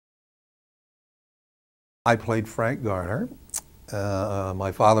I played Frank Garner.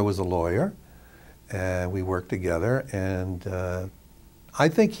 My father was a lawyer, and we worked together. And I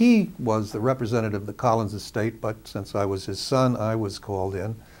think he was the representative of the Collins estate, but since I was his son, I was called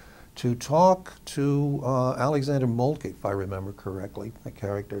in to talk to Alexander Moltke, if I remember correctly, the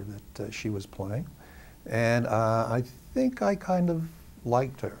character that she was playing. And I think I kind of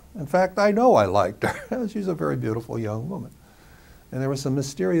liked her. In fact, I know I liked her. She's a very beautiful young woman. And there were some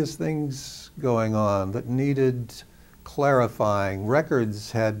mysterious things going on that needed clarifying.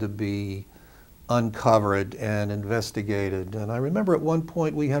 Records had to be uncovered and investigated. And I remember at one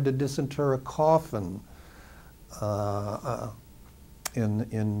point we had to disinter a coffin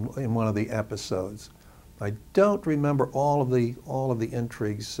in one of the episodes. I don't remember all of the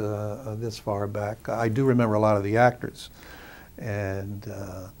intrigues this far back. I do remember a lot of the actors and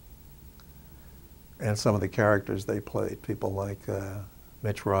some of the characters they played. People like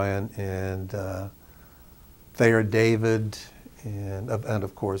Mitch Ryan and Thayer David and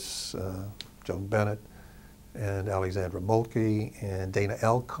of course Joan Bennett and Alexandra Moltke and Dana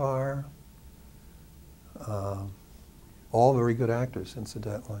Elcar. All very good actors,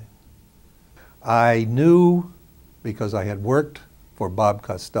 incidentally. I knew, because I had worked for Bob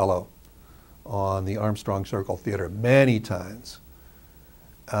Costello on the Armstrong Circle Theater many times.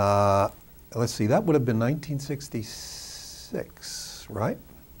 Let's see, that would have been 1966, right?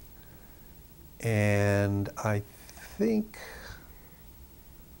 And I think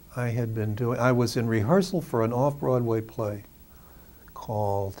I was in rehearsal for an off-Broadway play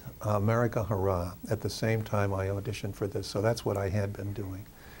called America Hurrah at the same time I auditioned for this, so that's what I had been doing.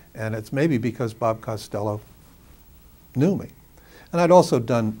 And it's maybe because Bob Costello knew me. And I'd also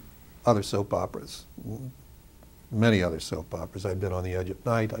done other soap operas, many other soap operas. I'd been on The Edge of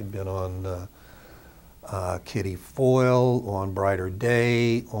Night, I'd been on Kitty Foyle, on Brighter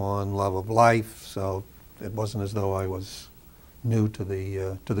Day, on Love of Life, so it wasn't as though I was new to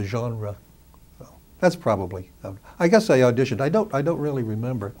the genre. So that's probably, I guess I auditioned. I don't really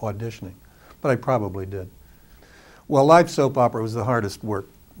remember auditioning, but I probably did. Well, live soap opera was the hardest work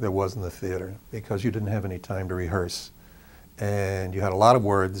there was in the theater because you didn't have any time to rehearse. And you had a lot of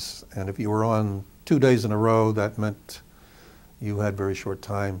words, and if you were on 2 days in a row, that meant you had very short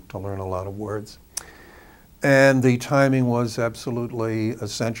time to learn a lot of words. And the timing was absolutely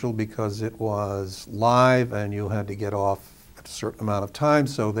essential because it was live and you had to get off at a certain amount of time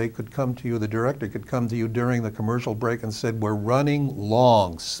so they could come to you, the director could come to you during the commercial break and said, "We're running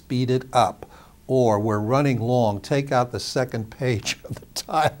long, speed it up." Or, "We're running long, take out the second page of the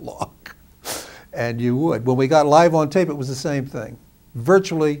dialogue." And you would. When we got live on tape, it was the same thing.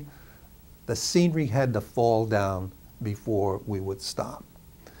 Virtually, the scenery had to fall down before we would stop.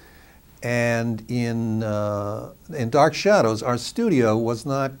 And in Dark Shadows, our studio was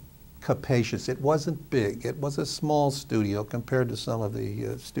not capacious. It wasn't big. It was a small studio compared to some of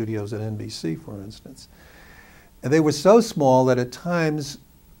the studios at NBC, for instance. And they were so small that at times,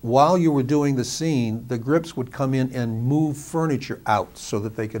 while you were doing the scene, the grips would come in and move furniture out so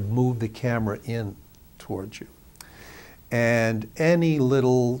that they could move the camera in towards you. And any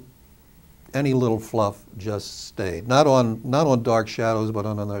little fluff just stayed. Not on Dark Shadows, but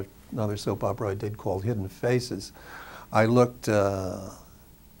on another soap opera I did called Hidden Faces. I looked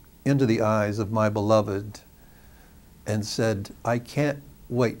into the eyes of my beloved and said, "I can't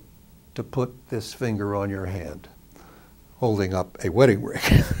wait to put this finger on your hand," holding up a wedding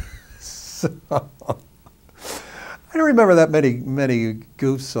ring. So, I don't remember that many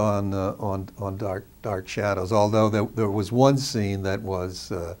goofs on Dark Shadows, although there was one scene that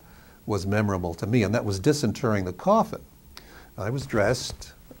was memorable to me, and that was disinterring the coffin. I was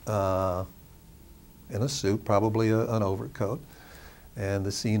dressed in a suit, probably an overcoat, and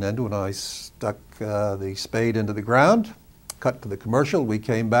the scene ended when I stuck the spade into the ground. Cut to the commercial, we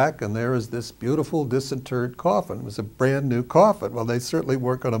came back, and there is this beautiful disinterred coffin. It was a brand new coffin. Well, they certainly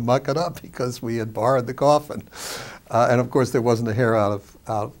weren't going to muck it up because we had borrowed the coffin. And of course, there wasn't a hair out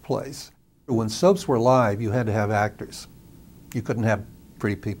of place. When soaps were live, you had to have actors. You couldn't have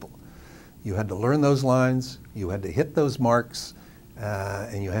pretty people. You had to learn those lines, you had to hit those marks,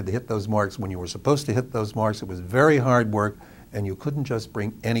 and you had to hit those marks when you were supposed to hit those marks. It was very hard work, and you couldn't just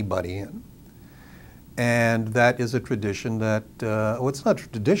bring anybody in. And that is a tradition that, well, it's not a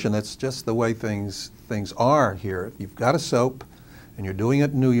tradition, that's just the way things are here. If you've got a soap and you're doing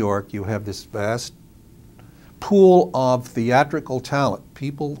it in New York, you have this vast pool of theatrical talent,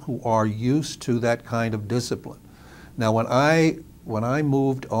 people who are used to that kind of discipline. Now, when I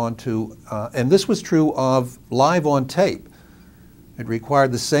moved on to, and this was true of live on tape, it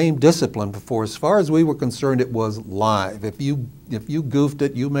required the same discipline before. As far as we were concerned, it was live. If you goofed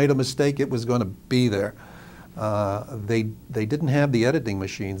it, you made a mistake, it was going to be there. They didn't have the editing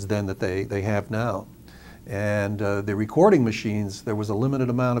machines then that they have now. And the recording machines, there was a limited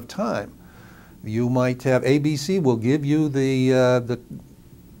amount of time. You might have, ABC will give you the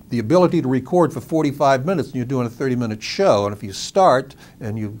ability to record for 45 minutes and you're doing a 30-minute show. And if you start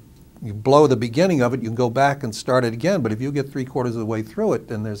and you blow the beginning of it, you can go back and start it again. But if you get 3/4 of the way through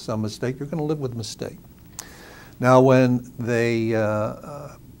it and there's some mistake, you're going to live with the mistake. Now when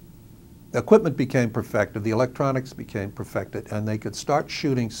equipment became perfected, the electronics became perfected, and they could start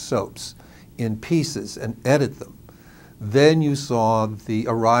shooting soaps in pieces and edit them, then you saw the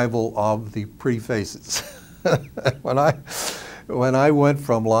arrival of the pretty faces. When I went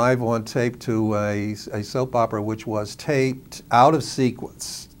from live on tape to a soap opera which was taped out of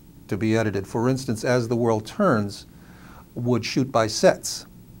sequence to be edited, for instance, As the World Turns would shoot by sets.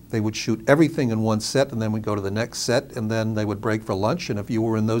 They would shoot everything in one set and then we'd go to the next set and then they would break for lunch, and if you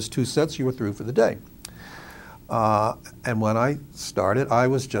were in those 2 sets you were through for the day. And when I started, I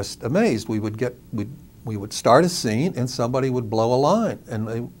was just amazed. We would start a scene and somebody would blow a line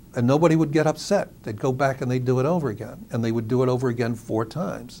and nobody would get upset. They'd go back and they'd do it over again, and they would do it over again 4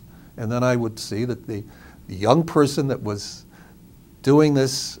 times. And then I would see that the young person that was doing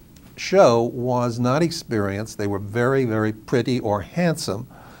this show was not experienced. They were very, very pretty or handsome,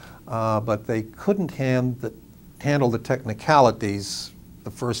 but they couldn't handle the technicalities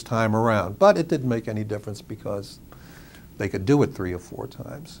the first time around. But it didn't make any difference because they could do it 3 or 4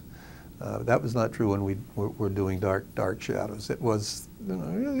 times. That was not true when we were doing Dark Shadows. It was, you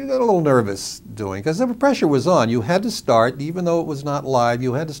got a little nervous doing, because the pressure was on. You had to start, even though it was not live,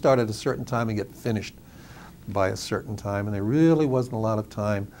 you had to start at a certain time and get finished by a certain time, and there really wasn't a lot of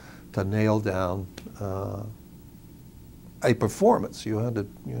time to nail down a performance. You had to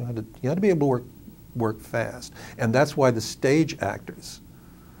be able to work fast, and that's why the stage actors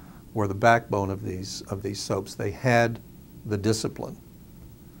were the backbone of these soaps. They had the discipline.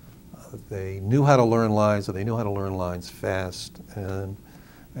 They knew how to learn lines, and they knew how to learn lines fast. And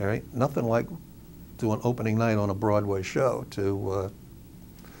all right, nothing like doing opening night on a Broadway show to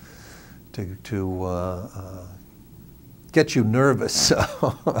get you nervous.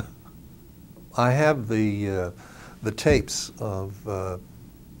 I have the tapes of the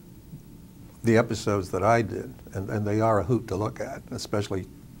episodes that I did, and they are a hoot to look at, especially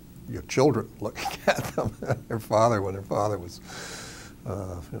your children looking at them. When their father was,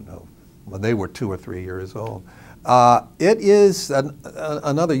 when they were 2 or 3 years old. It is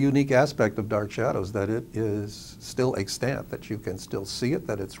another unique aspect of Dark Shadows, that it is still extant, that you can still see it,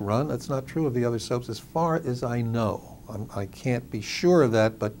 that it's run. That's not true of the other soaps as far as I know. I can't be sure of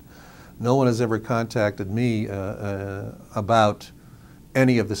that, but no one has ever contacted me about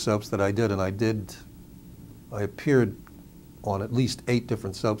any of the soaps that I did, and I appeared on at least 8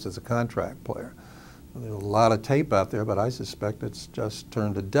 different soaps as a contract player. There's a lot of tape out there, but I suspect it's just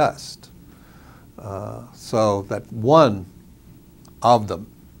turned to dust. So that one of them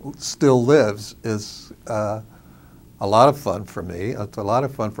still lives is a lot of fun for me. It's a lot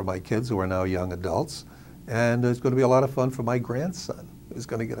of fun for my kids who are now young adults, and it's going to be a lot of fun for my grandson, who's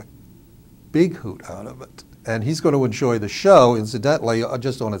going to get a big hoot out of it. And he's going to enjoy the show, incidentally,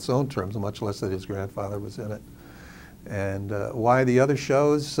 just on its own terms, much less that his grandfather was in it. And why the other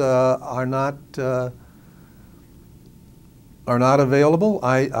shows are not available,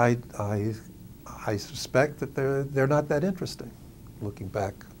 I suspect that they're not that interesting, looking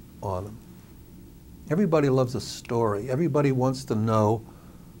back on them. Everybody loves a story. Everybody wants to know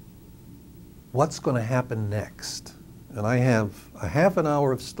what's going to happen next. And I have a half an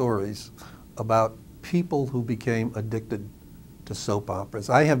hour of stories about people who became addicted to soap operas.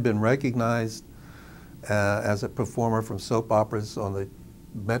 I have been recognized as a performer from soap operas on the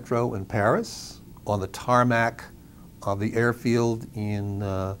metro in Paris, on the tarmac of the airfield in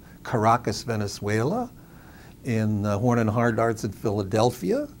Caracas, Venezuela, in Horn and Hard Arts in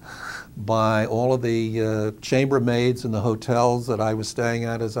Philadelphia, by all of the chambermaids in the hotels that I was staying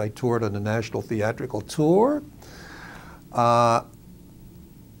at as I toured on a national theatrical tour. I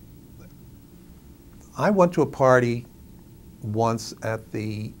went to a party once at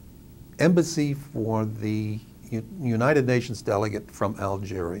the embassy for the United Nations delegate from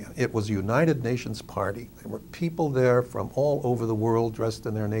Algeria. It was a United Nations party. There were people there from all over the world dressed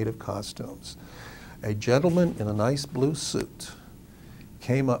in their native costumes. A gentleman in a nice blue suit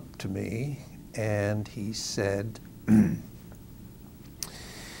came up to me and he said,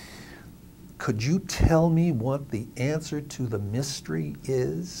 "Could you tell me what the answer to the mystery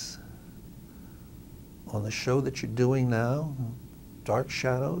is on the show that you're doing now, Dark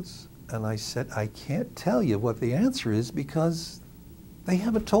Shadows?" And I said, "I can't tell you what the answer is because they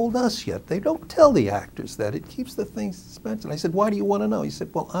haven't told us yet. They don't tell the actors that. It keeps the thing suspended. I said, why do you want to know? He said,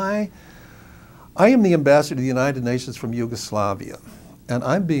 well, I am the ambassador to the United Nations from Yugoslavia, and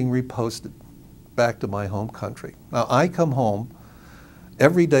I'm being reposted back to my home country. Now, I come home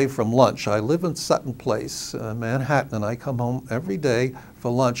every day from lunch. I live in Sutton Place, Manhattan, and I come home every day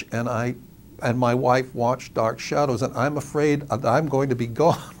for lunch, and my wife watched Dark Shadows, and I'm afraid that I'm going to be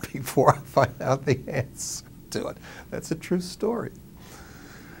gone before I find out the answer to it. That's a true story.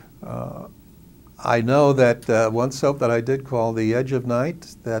 I know that one soap that I did call The Edge of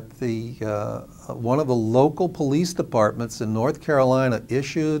Night, that one of the local police departments in North Carolina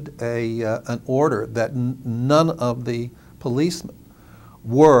issued an order that none of the policemen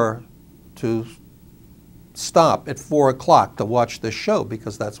were to stop at 4 o'clock to watch this show,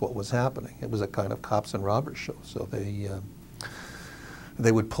 because that's what was happening. It was a kind of cops and robbers show, so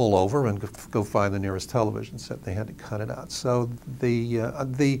they would pull over and go find the nearest television set. They had to cut it out. So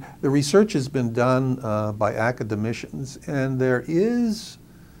the research has been done by academicians, and there is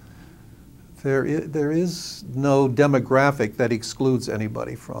no demographic that excludes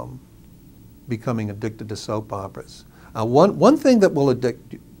anybody from becoming addicted to soap operas. One thing that will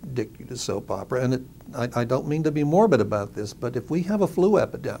addict you to soap opera, and I don't mean to be morbid about this, but if we have a flu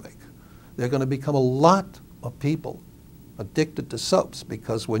epidemic, there are going to become a lot of people addicted to soaps,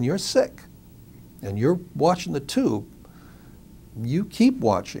 because when you're sick and you're watching the tube, you keep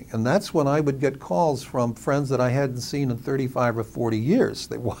watching. And that's when I would get calls from friends that I hadn't seen in 35 or 40 years.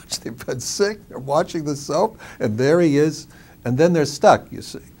 They've been sick, they're watching the soap, and there he is, and then they're stuck, you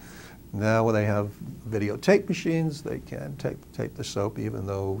see. Now when they have videotape machines, they can tape the soap, even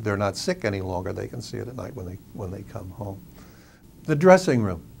though they're not sick any longer. They can see it at night when they come home. The dressing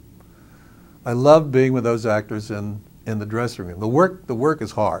room. I love being with those actors in the dressing room. The work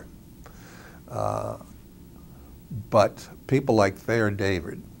is hard. But people like Thayer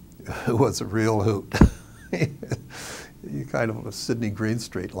David, who was a real hoot, you kind of a Sidney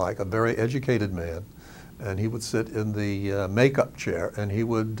Greenstreet, like a very educated man, and he would sit in the makeup chair and he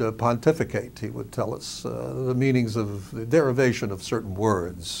would pontificate. He would tell us the meanings of the derivation of certain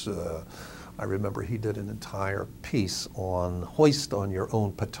words. I remember he did an entire piece on hoist on your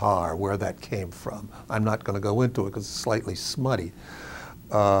own petard, where that came from. I'm not going to go into it because it's slightly smutty.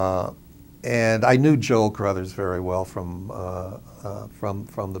 And I knew Joel Carruthers very well from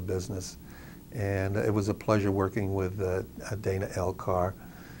the business, and it was a pleasure working with Dana Elcar,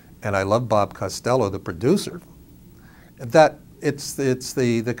 and I love Bob Costello, the producer. That it's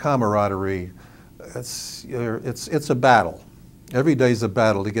the camaraderie. It's a battle. Every day's a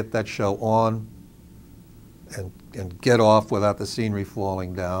battle to get that show on and get off without the scenery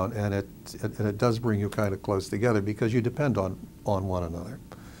falling down, and it does bring you kind of close together, because you depend on one another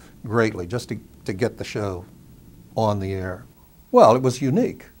greatly just to get the show on the air. Well, it was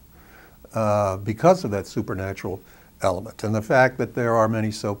unique because of that supernatural element, and the fact that there are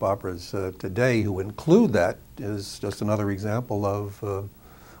many soap operas today who include that is just another example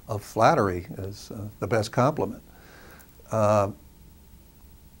of flattery as the best compliment.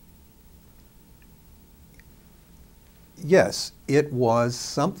 Yes, it was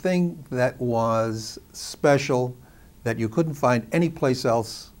something that was special that you couldn't find anyplace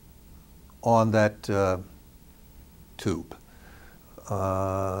else on that tube.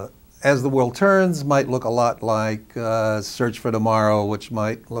 As the World Turns might look a lot like Search for Tomorrow, which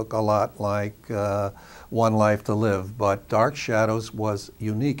might look a lot like One Life to Live, but Dark Shadows was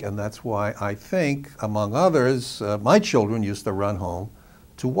unique, and that's why I think, among others, my children used to run home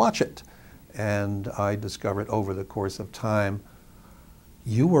to watch it. And I discovered over the course of time,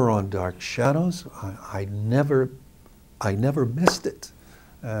 you were on Dark Shadows? I never missed it.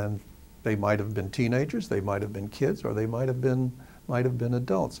 And they might have been teenagers, they might have been kids, or they might have been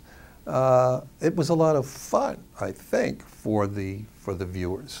adults. It was a lot of fun, I think, for the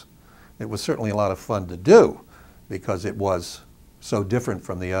viewers. It was certainly a lot of fun to do, because it was so different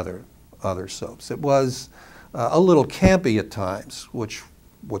from the other soaps. It was a little campy at times, which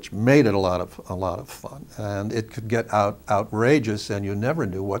made it a lot of fun, and it could get outrageous, and you never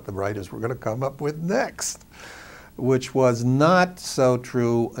knew what the writers were going to come up with next, which was not so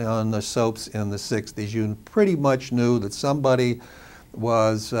true on the soaps in the 60s. You pretty much knew that somebody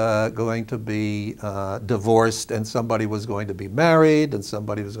was going to be divorced, and somebody was going to be married, and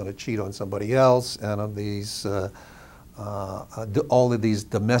somebody was going to cheat on somebody else, and of these all of these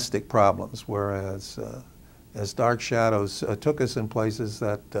domestic problems, whereas as Dark Shadows took us in places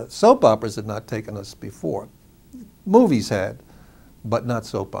that soap operas had not taken us before. Movies had, but not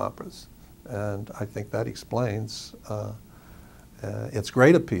soap operas. And I think that explains its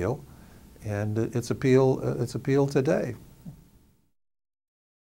great appeal and its appeal today.